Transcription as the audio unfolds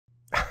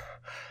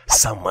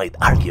Some might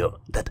argue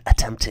that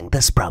attempting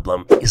this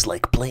problem is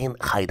like playing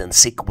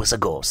hide-and-seek with a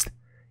ghost.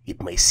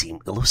 It may seem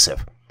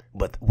elusive,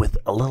 but with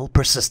a little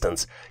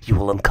persistence, you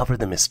will uncover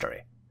the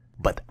mystery.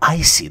 But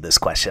I see this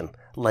question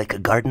like a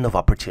garden of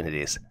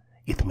opportunities.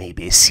 It may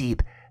be a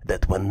seed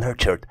that, when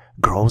nurtured,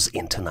 grows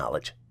into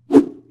knowledge.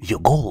 Your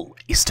goal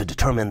is to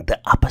determine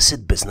the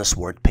opposite business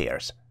word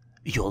pairs.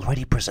 You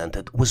already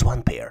presented with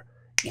one pair,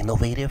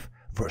 innovative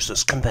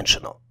versus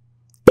conventional.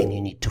 And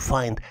you need to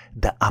find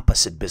the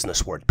opposite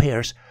business word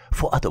pairs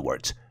for other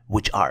words,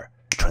 which are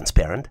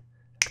transparent,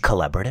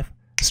 collaborative,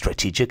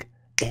 strategic,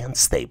 and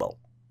stable.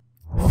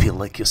 Feel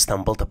like you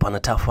stumbled upon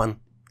a tough one?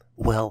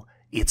 Well,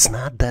 it's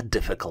not that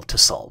difficult to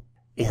solve,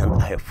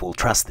 and I have full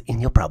trust in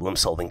your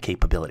problem-solving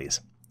capabilities.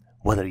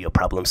 Whether you're a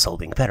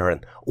problem-solving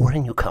veteran or a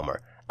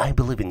newcomer, I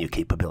believe in your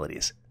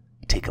capabilities.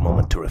 Take a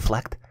moment to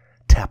reflect,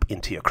 tap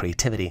into your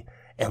creativity,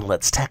 and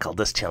let's tackle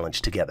this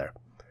challenge together.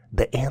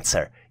 The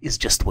answer is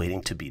just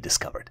waiting to be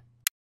discovered.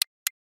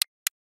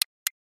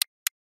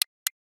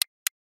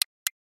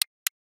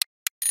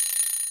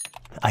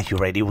 Are you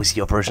ready with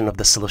your version of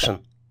the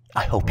solution?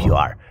 I hope you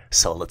are,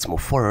 so let's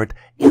move forward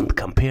and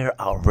compare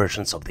our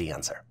versions of the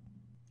answer.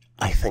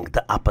 I think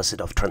the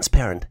opposite of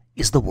transparent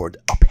is the word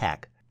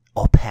opaque.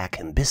 Opaque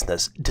in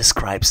business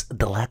describes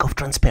the lack of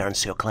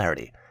transparency or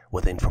clarity,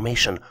 where the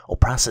information or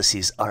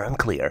processes are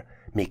unclear,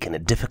 making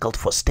it difficult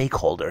for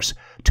stakeholders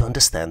to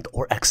understand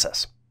or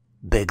access.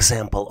 The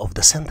example of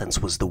the sentence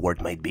with the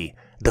word might be,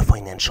 the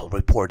financial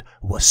report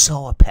was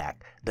so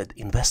opaque that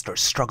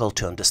investors struggled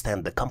to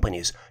understand the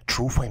company's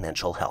true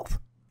financial health.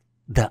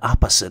 The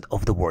opposite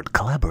of the word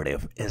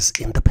collaborative is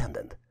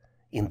independent.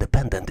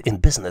 Independent in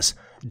business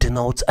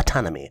denotes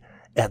autonomy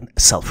and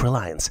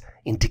self-reliance,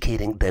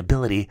 indicating the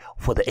ability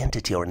for the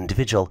entity or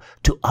individual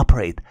to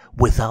operate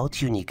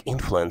without unique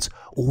influence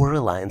or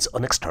reliance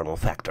on external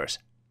factors.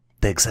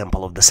 The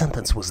example of the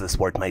sentence with this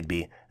word might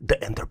be,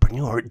 the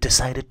entrepreneur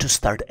decided to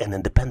start an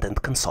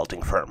independent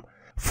consulting firm,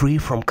 free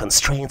from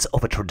constraints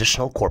of a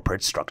traditional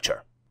corporate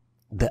structure.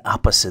 The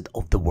opposite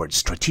of the word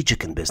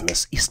strategic in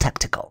business is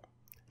tactical.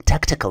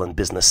 Tactical in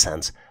business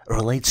sense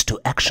relates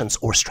to actions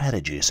or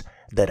strategies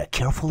that are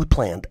carefully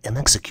planned and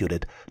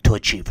executed to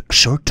achieve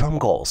short-term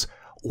goals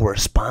or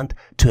respond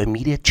to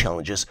immediate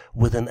challenges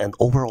within an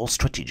overall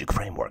strategic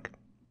framework.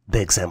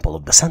 The example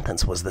of the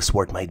sentence with this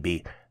word might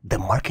be, the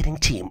marketing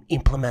team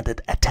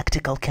implemented a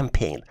tactical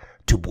campaign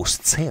to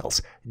boost sales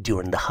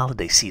during the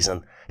holiday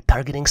season,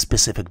 targeting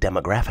specific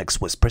demographics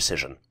with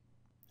precision.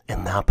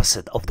 An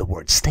opposite of the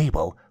word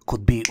stable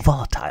could be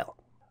volatile.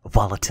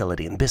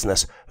 Volatility in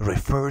business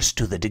refers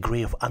to the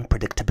degree of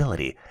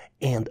unpredictability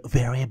and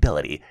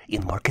variability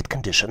in market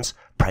conditions,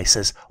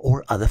 prices,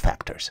 or other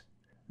factors.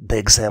 The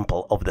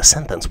example of the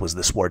sentence with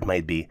this word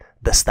might be,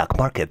 the stock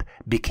market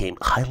became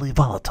highly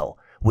volatile,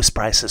 with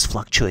prices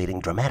fluctuating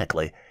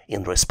dramatically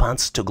in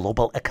response to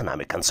global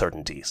economic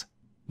uncertainties.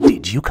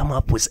 Did you come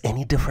up with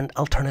any different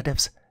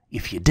alternatives?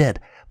 If you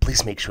did,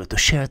 please make sure to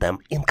share them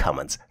in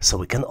comments so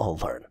we can all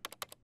learn.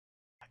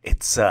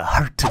 It's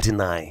hard to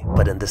deny,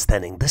 but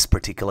understanding this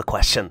particular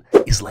question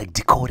is like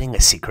decoding a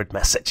secret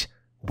message.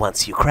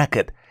 Once you crack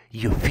it,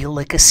 you feel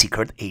like a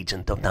secret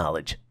agent of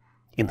knowledge.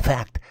 In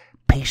fact,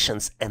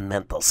 patience and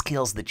mental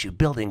skills that you're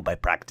building by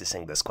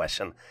practicing this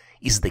question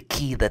is the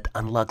key that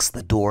unlocks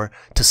the door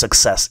to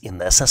success in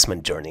the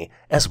assessment journey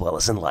as well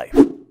as in life.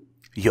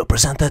 You're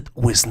presented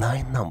with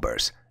 9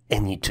 numbers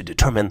and need to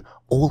determine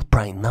all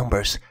prime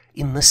numbers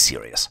in this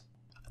series.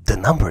 The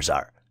numbers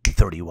are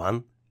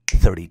 31,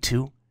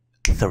 32,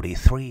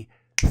 33,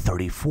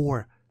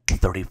 34,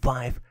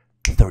 35,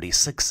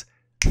 36,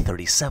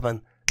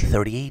 37,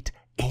 38,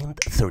 and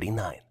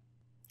 39.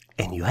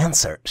 And your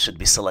answer should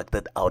be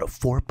selected out of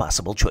 4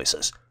 possible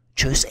choices.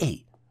 Choice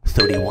A,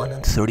 31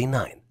 and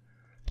 39.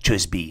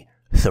 Choice B,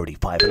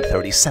 35 and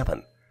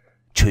 37.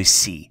 Choice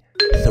C,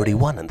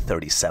 31 and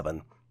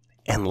 37.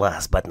 And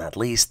last but not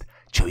least,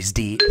 choice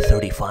D,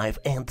 35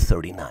 and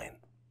 39.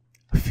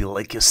 Feel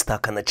like you're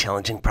stuck on a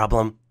challenging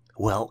problem?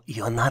 Well,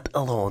 you're not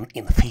alone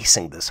in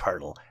facing this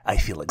hurdle. I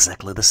feel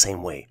exactly the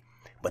same way.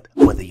 But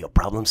whether you're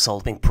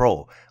problem-solving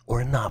pro or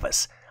a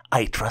novice,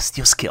 I trust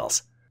your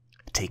skills.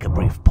 Take a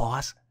brief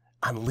pause,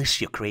 unleash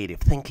your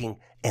creative thinking,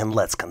 and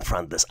let's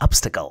confront this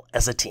obstacle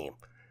as a team.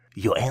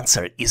 Your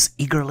answer is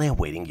eagerly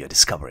awaiting your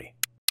discovery.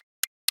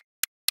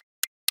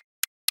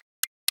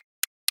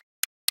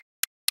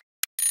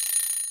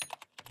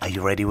 Are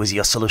you ready with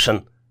your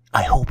solution?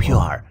 I hope you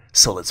are,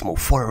 so let's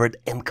move forward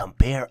and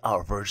compare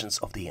our versions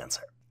of the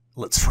answer.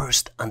 Let's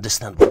first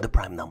understand what the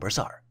prime numbers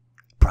are.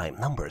 Prime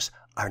numbers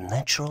are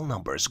natural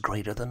numbers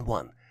greater than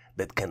 1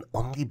 that can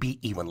only be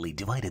evenly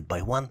divided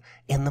by 1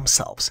 in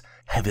themselves,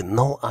 having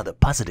no other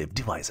positive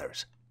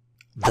divisors.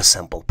 The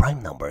simple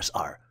prime numbers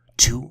are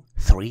 2,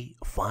 3,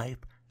 5,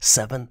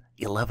 7,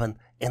 11,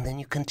 and then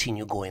you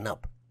continue going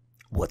up.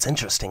 What's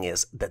interesting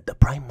is that the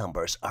prime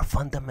numbers are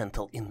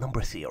fundamental in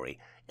number theory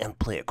and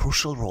play a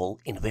crucial role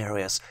in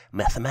various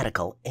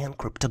mathematical and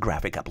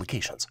cryptographic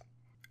applications.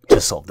 To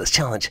solve this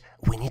challenge,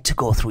 we need to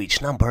go through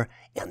each number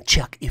and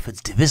check if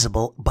it's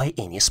divisible by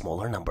any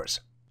smaller numbers.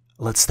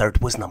 Let's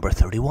start with number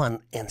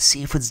 31 and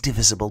see if it's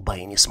divisible by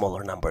any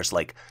smaller numbers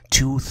like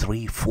 2,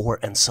 3, 4,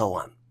 and so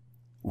on.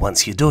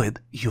 Once you do it,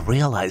 you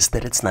realize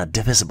that it's not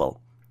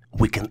divisible.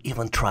 We can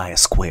even try a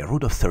square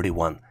root of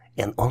 31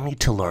 and only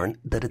to learn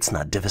that it's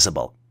not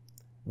divisible,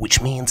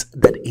 which means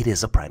that it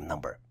is a prime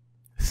number.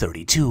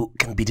 32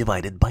 can be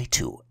divided by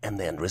 2 and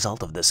the end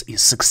result of this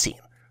is 16.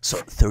 So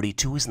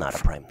 32 is not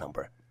a prime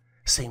number.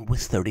 Same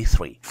with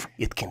 33.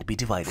 It can be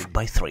divided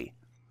by 3.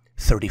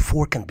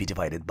 34 can be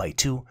divided by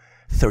 2.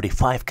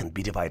 35 can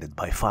be divided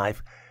by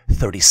 5.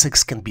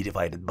 36 can be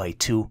divided by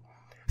 2.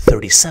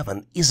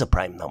 37 is a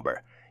prime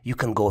number. You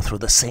can go through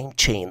the same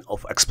chain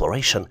of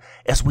exploration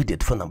as we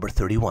did for number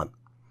 31.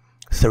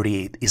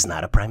 38 is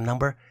not a prime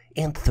number,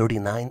 and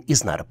 39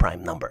 is not a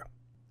prime number.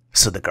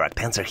 So the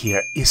correct answer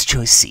here is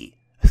choice C,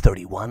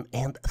 31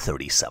 and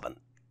 37.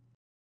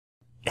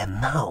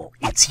 And now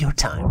it's your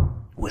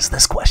time. With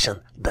this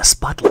question, the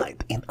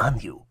spotlight is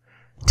on you.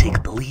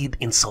 Take the lead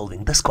in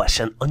solving this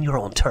question on your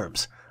own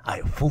terms. I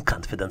have full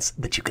confidence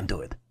that you can do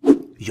it.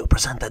 You're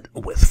presented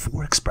with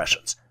 4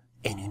 expressions,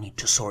 and you need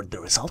to sort the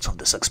results of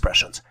these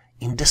expressions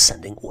in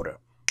descending order.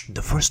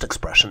 The first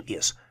expression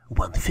is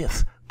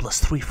 1/5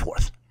 plus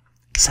 3/4.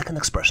 Second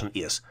expression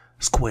is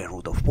square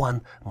root of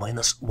 1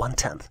 minus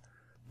 1/10.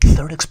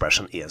 Third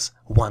expression is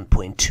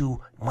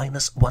 1.2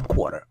 minus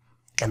 1/4.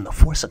 And the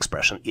fourth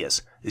expression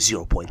is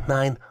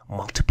 0.9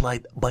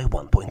 multiplied by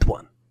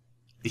 1.1.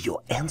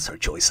 Your answer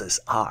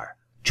choices are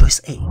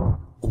choice A,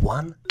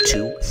 1,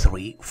 2,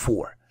 3,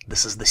 4.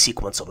 This is the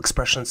sequence of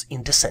expressions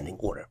in descending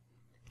order.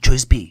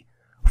 Choice B,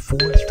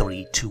 4,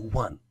 3, 2,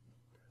 1.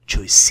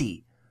 Choice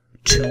C,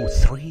 2,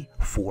 3,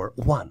 4,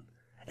 1.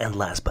 And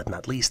last but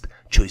not least,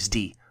 choice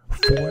D,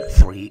 4,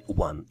 3,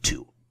 1,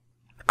 2.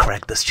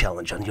 Crack this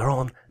challenge on your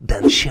own,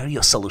 then share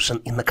your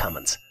solution in the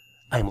comments.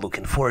 I'm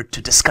looking forward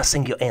to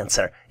discussing your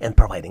answer and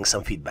providing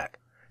some feedback.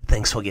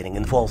 Thanks for getting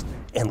involved,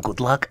 and good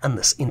luck on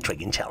this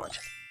intriguing challenge.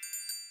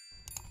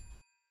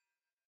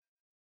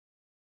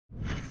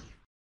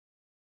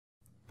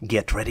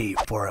 Get ready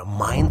for a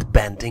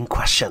mind-bending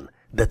question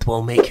that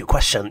will make you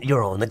question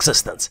your own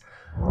existence.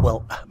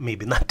 Well,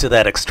 maybe not to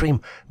that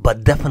extreme,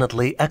 but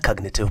definitely a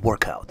cognitive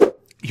workout.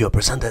 You're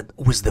presented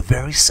with the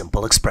very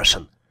simple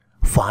expression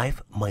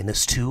 5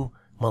 minus 2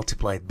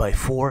 multiplied by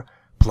 4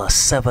 plus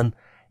 7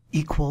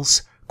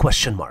 equals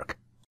question mark.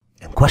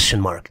 And question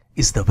mark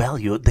is the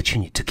value that you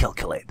need to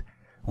calculate.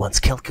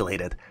 Once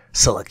calculated,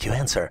 select your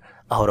answer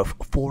out of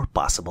 4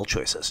 possible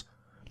choices.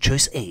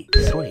 Choice A,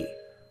 3.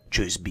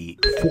 Choice B,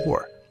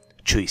 4.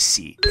 Choice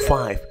C,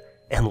 5.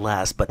 And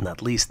last but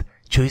not least,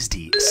 choice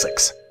D,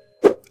 6.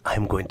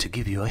 I'm going to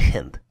give you a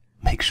hint.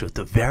 Make sure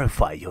to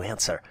verify your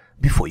answer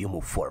before you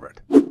move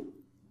forward.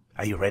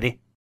 Are you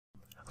ready?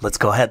 Let's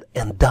go ahead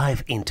and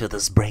dive into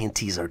this brain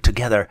teaser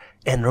together,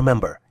 and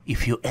remember,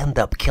 if you end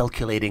up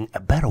calculating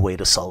a better way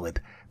to solve it,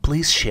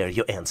 please share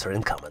your answer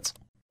in comments.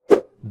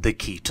 The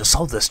key to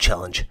solve this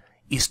challenge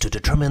is to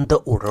determine the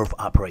order of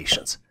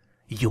operations.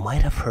 You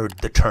might have heard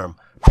the term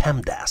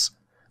PEMDAS,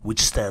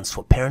 which stands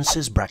for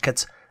parentheses,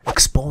 brackets,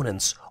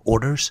 exponents,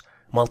 orders,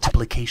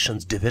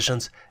 multiplications,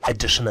 divisions,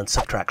 addition and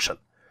subtraction,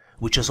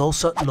 which is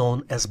also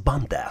known as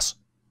BOMDAS,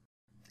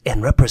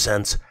 and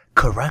represents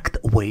correct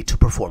way to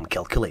perform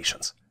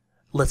calculations.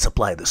 Let's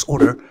apply this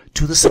order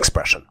to this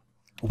expression.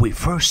 We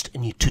first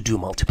need to do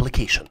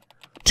multiplication.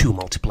 2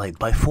 multiplied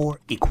by 4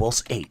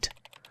 equals 8.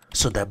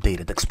 So the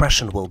updated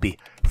expression will be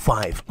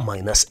 5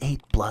 minus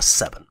 8 plus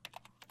 7.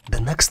 The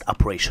next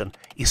operation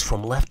is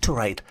from left to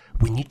right.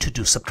 We need to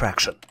do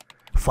subtraction.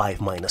 5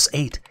 minus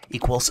 8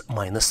 equals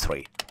minus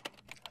 3.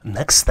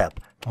 Next step,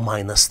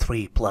 minus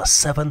 3 plus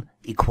 7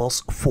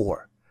 equals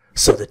 4.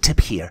 So the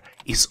tip here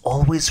is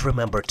always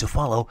remember to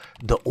follow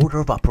the order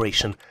of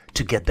operation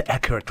to get the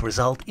accurate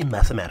result in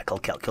mathematical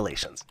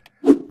calculations.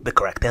 The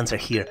correct answer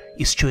here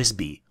is choice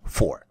B,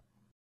 4.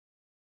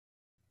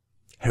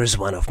 Here's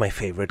one of my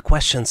favorite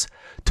questions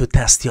to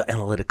test your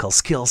analytical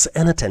skills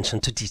and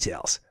attention to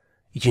details.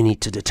 You need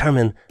to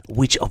determine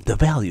which of the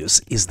values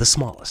is the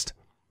smallest.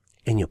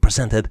 And you're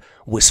presented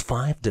with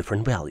 5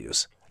 different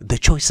values. The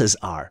choices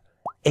are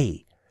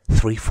A,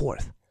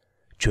 3/4,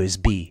 choice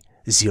B,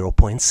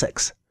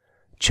 0.6,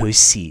 choice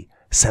C,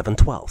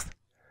 7/12,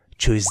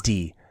 choice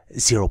D,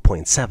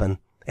 0.7,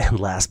 and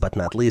last but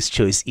not least,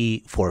 choice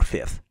E,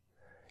 4/5.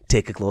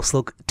 Take a close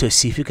look to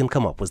see if you can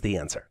come up with the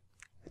answer.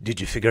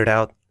 Did you figure it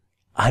out?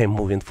 I am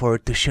moving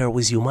forward to share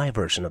with you my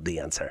version of the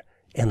answer,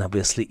 and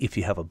obviously if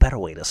you have a better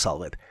way to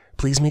solve it,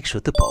 please make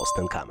sure to post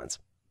in comments.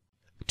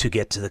 To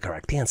get to the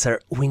correct answer,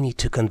 we need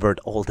to convert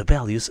all the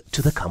values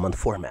to the common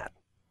format.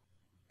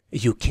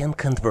 You can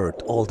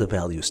convert all the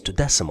values to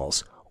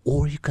decimals,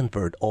 or you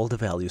convert all the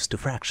values to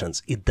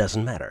fractions. It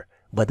doesn't matter,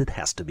 but it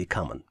has to be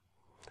common.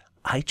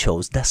 I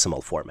chose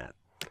decimal format.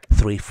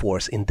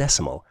 3/4 in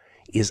decimal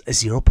is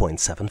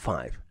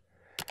 0.75.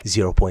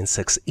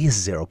 0.6 is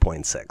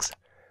 0.6.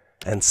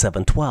 And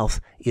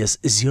 7/12 is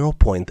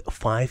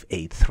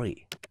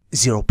 0.583.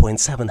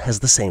 0.7 has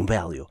the same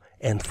value,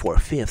 and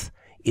 4/5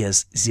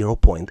 is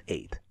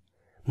 0.8.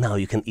 Now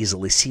you can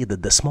easily see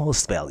that the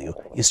smallest value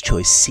is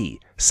choice C,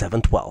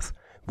 7/12,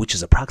 which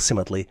is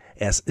approximately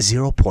as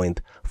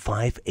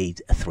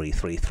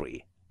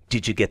 0.58333.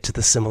 Did you get to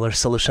the similar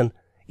solution?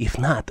 If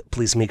not,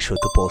 please make sure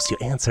to post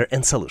your answer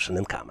and solution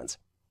in comments.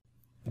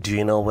 Do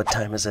you know what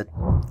time is it?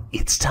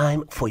 It's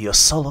time for your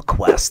solo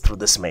quest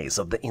through this maze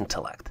of the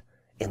intellect.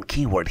 And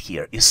keyword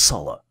here is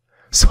solo.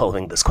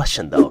 Solving this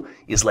question, though,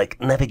 is like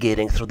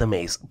navigating through the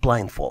maze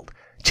blindfold,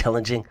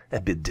 challenging,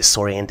 a bit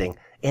disorienting,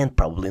 and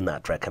probably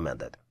not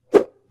recommended.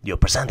 You're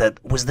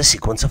presented with the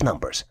sequence of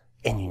numbers,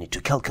 and you need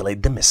to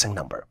calculate the missing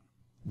number.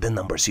 The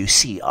numbers you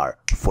see are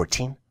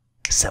 14,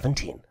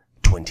 17,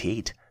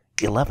 28,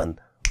 11,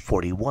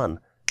 41,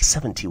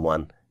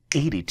 71,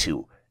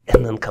 82,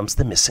 and then comes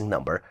the missing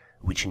number,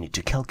 which you need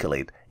to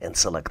calculate and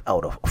select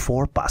out of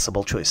 4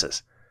 possible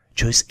choices.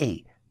 Choice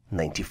A,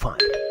 95,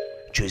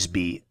 choice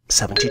B,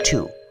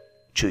 72,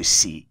 choice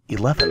C,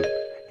 11,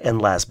 and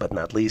last but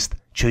not least,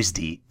 choice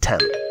D, 10.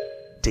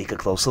 Take a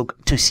close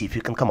look to see if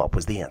you can come up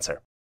with the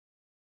answer.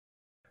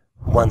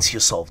 Once you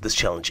solve this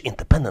challenge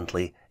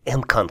independently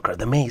and conquer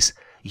the maze,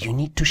 you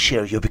need to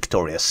share your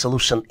victorious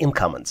solution in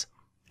comments.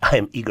 I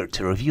am eager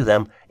to review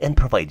them and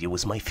provide you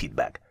with my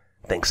feedback.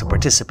 Thanks for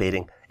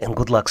participating and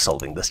good luck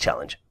solving this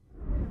challenge.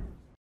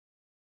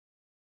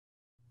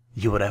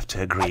 You would have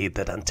to agree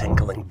that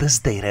untangling this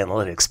data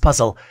analytics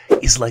puzzle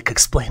is like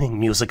explaining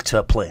music to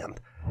a plant.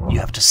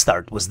 You have to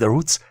start with the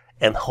roots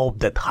and hope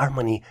that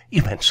harmony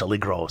eventually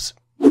grows.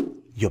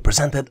 You're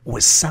presented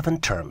with 7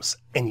 terms,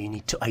 and you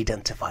need to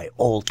identify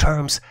all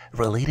terms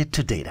related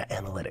to data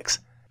analytics.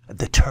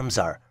 The terms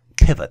are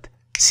pivot,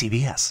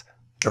 CVS,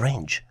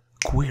 range,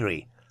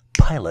 query,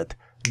 pilot,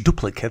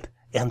 duplicate,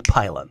 and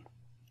pylon.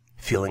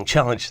 Feeling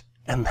challenged?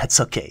 And that's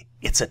okay.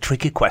 It's a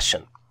tricky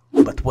question.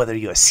 But whether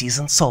you're a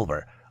seasoned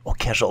solver or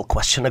casual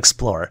question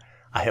explorer,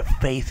 I have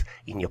faith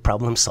in your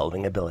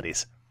problem-solving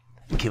abilities.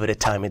 Give it a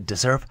time it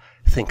deserves,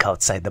 think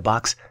outside the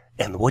box,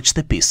 and watch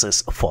the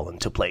pieces fall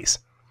into place.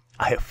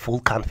 I have full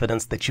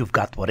confidence that you've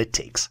got what it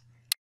takes.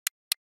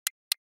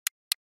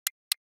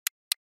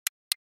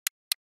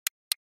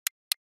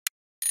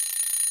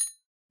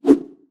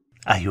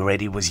 Are you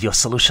ready with your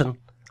solution?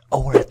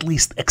 Or at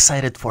least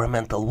excited for a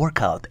mental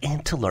workout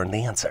and to learn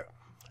the answer?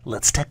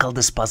 Let's tackle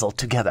this puzzle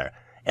together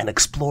and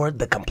explore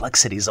the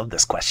complexities of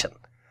this question.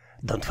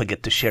 Don't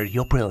forget to share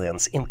your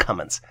brilliance in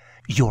comments.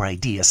 Your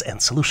ideas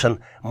and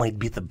solution might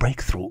be the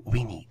breakthrough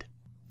we need.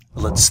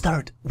 Let's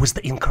start with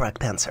the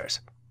incorrect answers.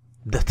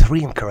 The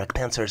 3 incorrect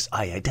answers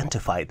I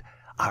identified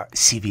are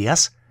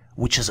CVS,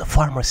 which is a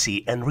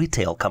pharmacy and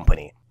retail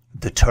company.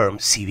 The term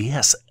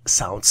CVS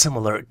sounds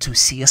similar to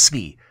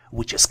CSV,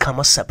 which is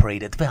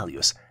comma-separated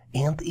values,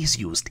 and is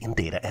used in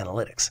data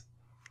analytics.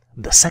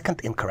 The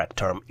second incorrect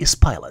term is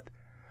pilot.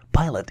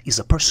 Pilot is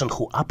a person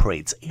who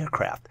operates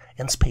aircraft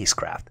and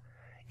spacecraft,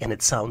 and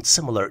it sounds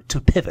similar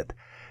to pivot.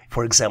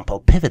 For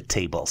example, pivot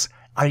tables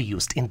are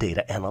used in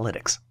data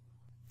analytics.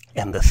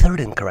 And the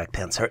third incorrect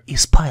answer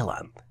is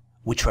pylon,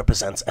 which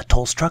represents a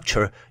tall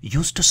structure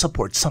used to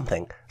support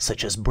something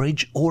such as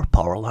bridge or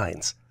power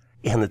lines.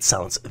 And it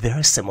sounds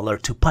very similar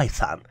to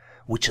Python,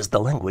 which is the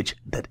language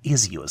that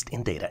is used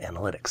in data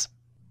analytics.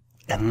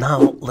 And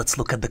now let's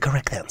look at the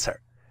correct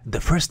answer.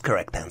 The first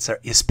correct answer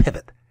is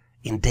pivot.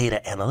 In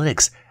data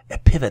analytics, a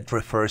pivot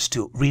refers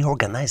to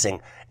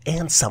reorganizing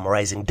and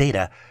summarizing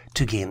data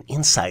to gain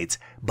insights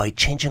by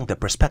changing the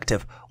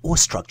perspective or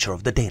structure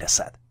of the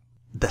dataset.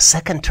 The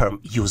second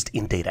term used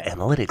in data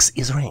analytics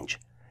is range.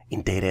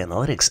 In data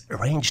analytics,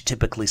 range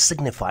typically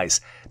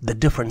signifies the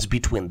difference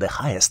between the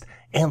highest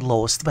and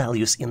lowest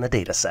values in the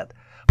dataset,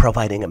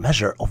 providing a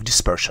measure of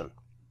dispersion.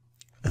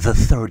 The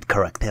third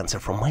correct answer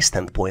from my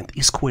standpoint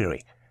is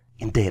query.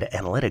 In data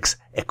analytics,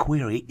 a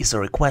query is a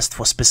request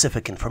for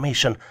specific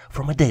information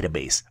from a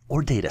database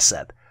or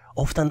dataset,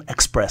 often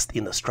expressed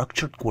in a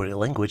structured query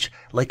language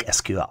like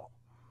SQL.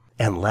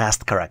 And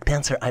last correct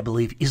answer, I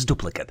believe, is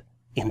duplicate.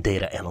 In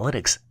data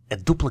analytics, a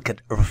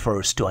duplicate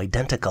refers to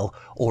identical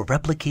or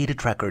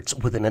replicated records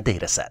within a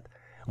dataset,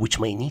 which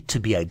may need to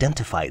be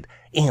identified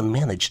and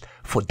managed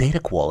for data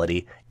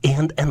quality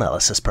and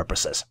analysis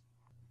purposes.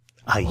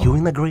 Are you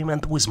in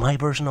agreement with my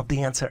version of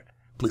the answer?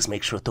 Please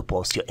make sure to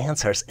post your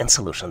answers and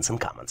solutions in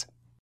comments.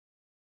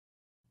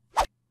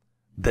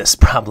 This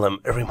problem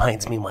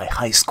reminds me of my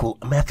high school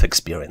math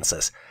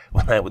experiences.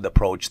 When I would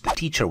approach the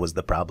teacher with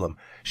the problem,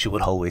 she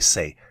would always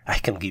say, "I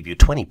can give you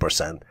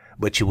 20%,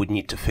 but you would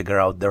need to figure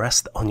out the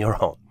rest on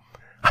your own."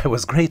 I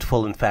was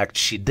grateful, in fact,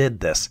 she did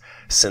this,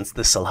 since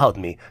this allowed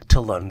me to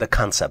learn the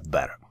concept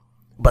better.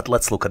 But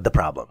let's look at the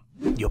problem.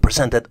 You're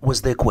presented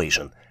with the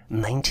equation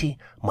 90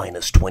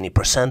 minus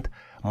 20%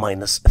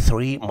 minus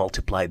 3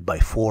 multiplied by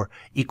 4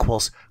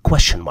 equals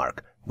question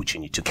mark, which you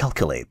need to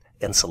calculate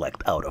and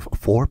select out of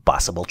 4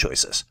 possible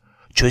choices.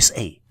 Choice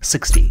A,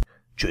 60,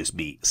 choice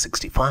B,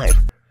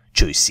 65,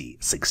 choice C,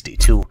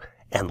 62,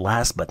 and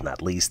last but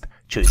not least,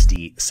 choice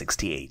D,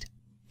 68.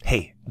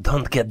 Hey,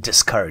 don't get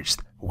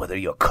discouraged. Whether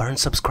you're a current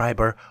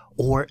subscriber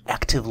or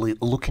actively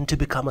looking to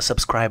become a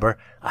subscriber,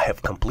 I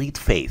have complete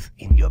faith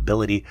in your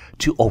ability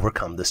to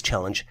overcome this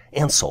challenge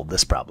and solve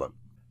this problem.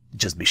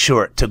 Just be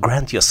sure to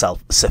grant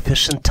yourself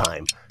sufficient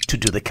time to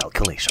do the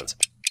calculations.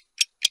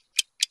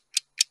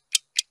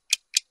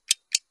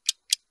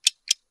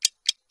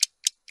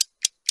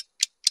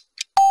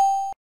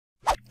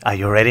 Are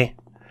you ready?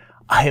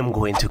 I am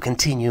going to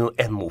continue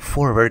and move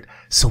forward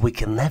so we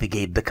can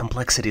navigate the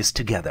complexities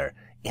together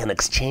and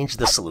exchange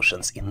the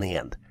solutions in the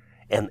end.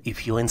 And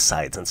if your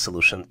insights and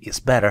solution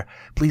is better,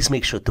 please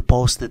make sure to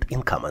post it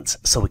in comments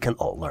so we can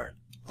all learn.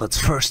 Let's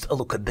first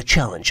look at the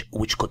challenge,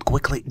 which could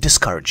quickly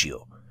discourage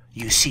you.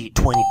 You see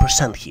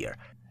 20% here,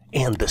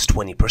 and this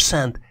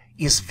 20%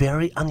 is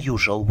very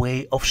unusual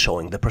way of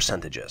showing the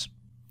percentages.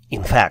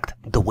 In fact,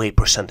 the way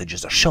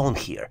percentages are shown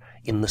here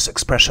in this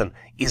expression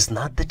is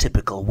not the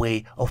typical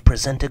way of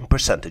presenting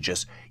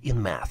percentages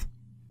in math.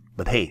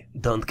 But hey,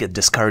 don't get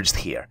discouraged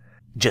here.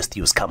 Just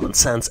use common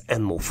sense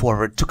and move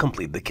forward to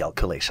complete the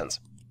calculations.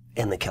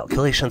 And the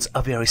calculations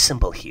are very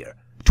simple here.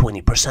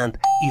 20%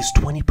 is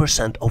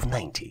 20% of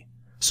 90.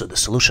 So the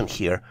solution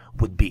here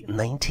would be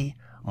 90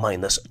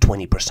 minus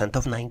 20%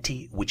 of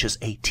 90, which is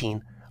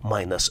 18,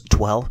 minus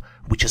 12,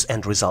 which is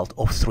end result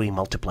of 3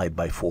 multiplied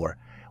by 4,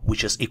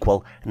 which is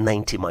equal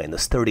 90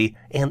 minus 30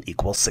 and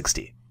equals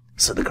 60.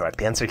 So the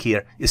correct answer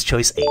here is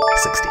choice A,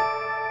 60.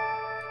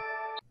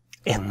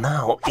 And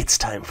now it's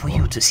time for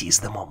you to seize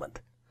the moment.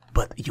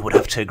 But you would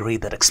have to agree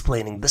that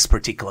explaining this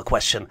particular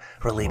question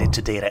related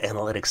to data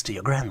analytics to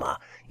your grandma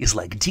is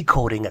like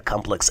decoding a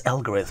complex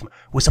algorithm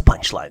with a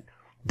punchline.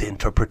 The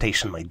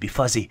interpretation might be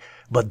fuzzy,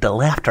 but the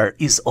laughter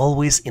is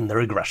always in the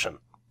regression.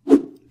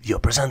 You're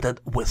presented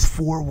with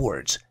 4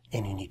 words,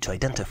 and you need to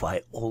identify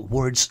all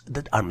words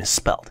that are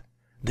misspelled.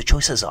 The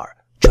choices are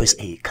choice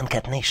A,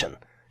 concatenation,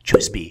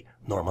 choice B,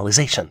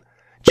 normalization,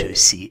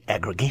 choice C,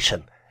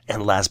 aggregation,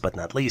 and last but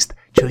not least,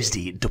 choice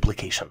D,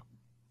 duplication.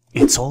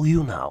 It's all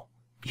you now.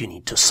 You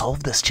need to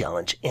solve this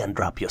challenge and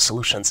drop your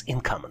solutions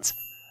in comments.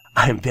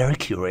 I am very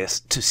curious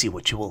to see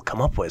what you will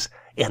come up with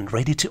and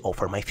ready to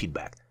offer my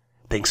feedback.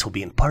 Thanks for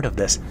being part of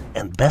this,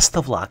 and best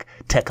of luck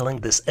tackling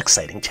this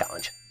exciting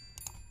challenge.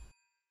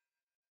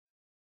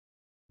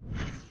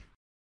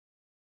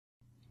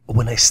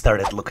 When I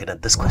started looking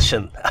at this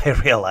question, I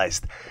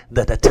realized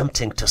that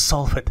attempting to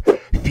solve it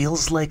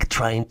feels like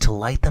trying to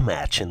light a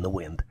match in the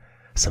wind.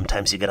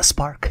 Sometimes you get a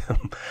spark,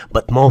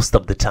 but most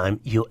of the time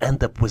you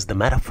end up with the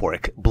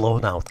metaphoric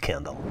blown-out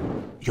candle.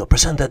 You're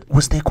presented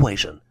with the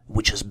equation,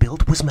 which is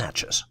built with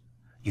matches.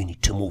 You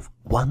need to move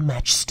one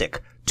matchstick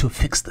to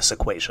fix this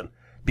equation,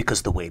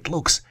 because the way it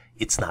looks,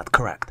 it's not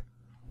correct.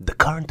 The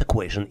current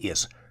equation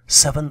is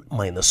 7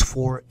 minus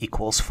 4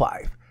 equals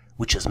 5,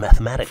 which is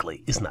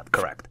mathematically is not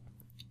correct.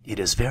 It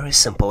is a very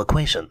simple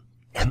equation,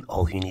 and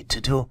all you need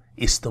to do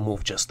is to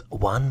move just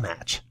one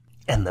match.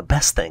 And the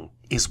best thing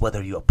is,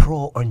 whether you're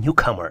pro or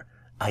newcomer,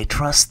 I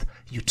trust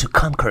you to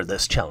conquer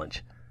this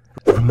challenge.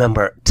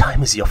 Remember,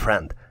 time is your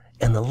friend,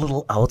 and a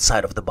little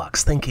outside of the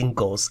box thinking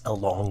goes a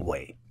long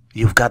way.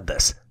 You've got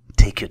this.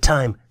 Take your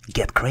time,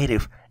 get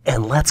creative,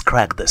 and let's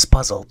crack this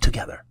puzzle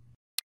together.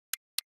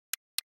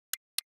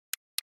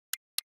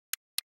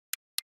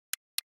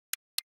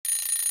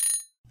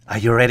 Are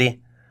you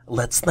ready?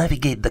 Let's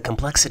navigate the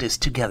complexities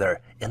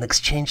together and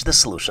exchange the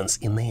solutions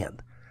in the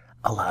end.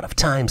 A lot of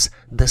times,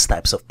 these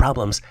types of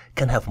problems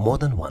can have more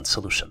than one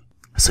solution.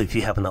 So if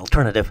you have an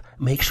alternative,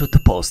 make sure to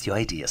post your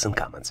ideas in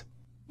comments.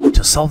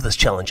 To solve this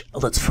challenge,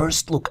 let's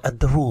first look at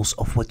the rules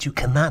of what you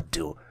cannot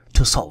do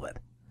to solve it.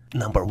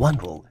 Number 1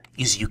 rule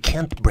is you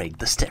can't break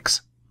the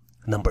sticks.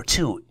 Number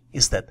 2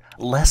 is that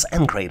less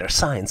and greater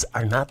signs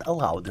are not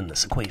allowed in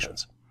these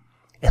equations.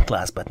 And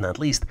last but not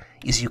least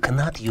is you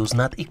cannot use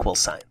not equal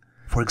sign.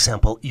 For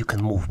example, you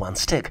can move one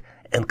stick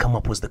and come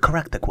up with the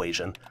correct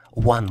equation,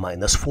 1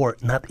 minus 4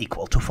 not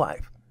equal to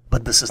 5.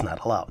 But this is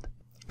not allowed.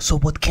 So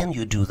what can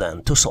you do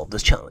then to solve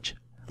this challenge?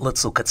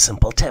 Let's look at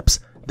simple tips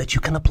that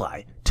you can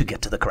apply to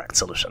get to the correct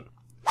solution.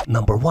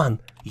 Number 1,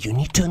 you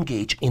need to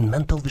engage in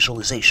mental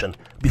visualization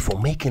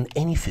before making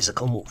any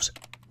physical moves.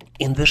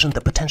 Envision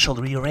the potential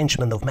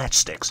rearrangement of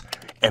matchsticks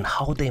and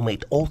how they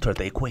might alter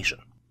the equation.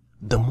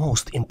 The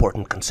most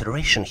important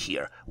consideration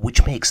here,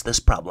 which makes this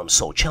problem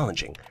so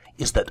challenging,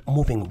 is that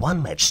moving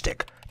one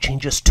matchstick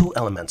changes 2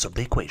 elements of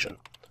the equation: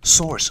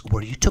 source,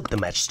 where you took the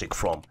matchstick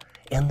from,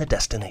 and the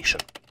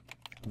destination.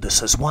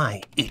 This is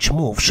why each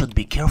move should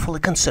be carefully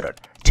considered,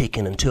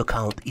 taking into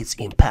account its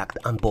impact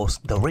on both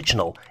the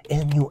original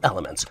and new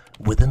elements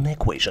within the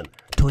equation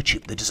to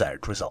achieve the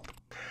desired result.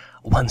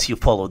 Once you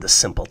follow the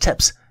simple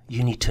tips,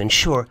 you need to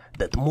ensure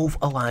that move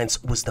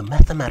aligns with the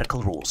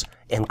mathematical rules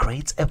and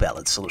creates a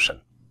valid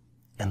solution.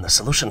 And the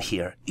solution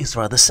here is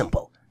rather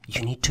simple.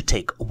 You need to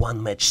take one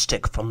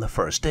matchstick from the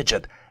first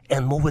digit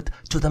and move it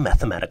to the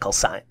mathematical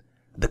sign.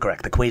 The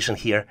correct equation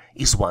here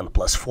is 1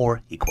 plus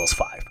 4 equals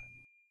 5.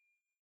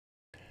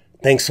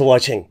 Thanks for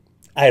watching.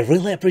 I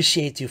really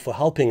appreciate you for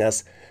helping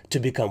us to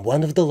become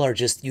one of the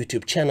largest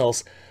YouTube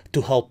channels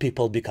to help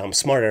people become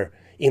smarter,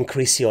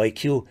 increase your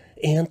IQ,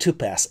 and to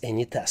pass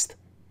any test.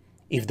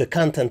 If the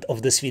content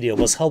of this video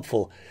was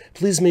helpful,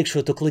 please make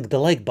sure to click the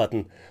like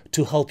button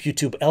to help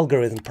YouTube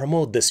algorithm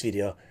promote this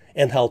video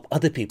and help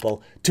other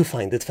people to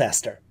find it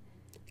faster.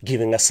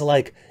 Giving us a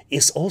like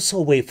is also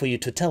a way for you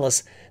to tell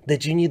us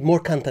that you need more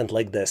content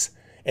like this,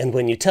 and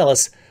when you tell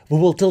us, we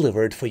will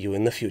deliver it for you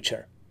in the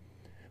future.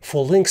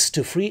 For links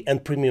to free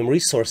and premium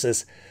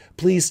resources,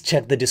 please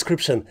check the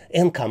description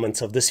and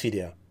comments of this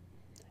video.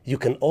 You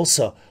can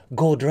also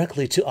go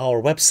directly to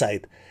our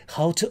website,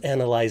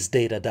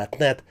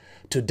 howtoanalyzedata.net,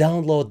 to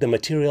download the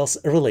materials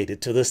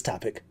related to this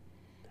topic.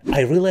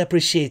 I really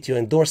appreciate your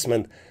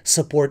endorsement,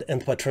 support,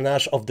 and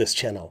patronage of this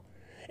channel.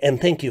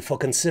 And thank you for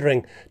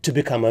considering to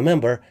become a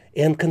member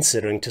and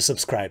considering to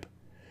subscribe.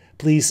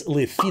 Please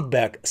leave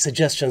feedback,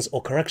 suggestions,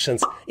 or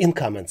corrections in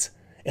comments.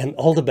 And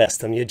all the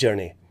best on your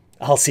journey.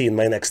 I'll see you in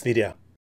my next video.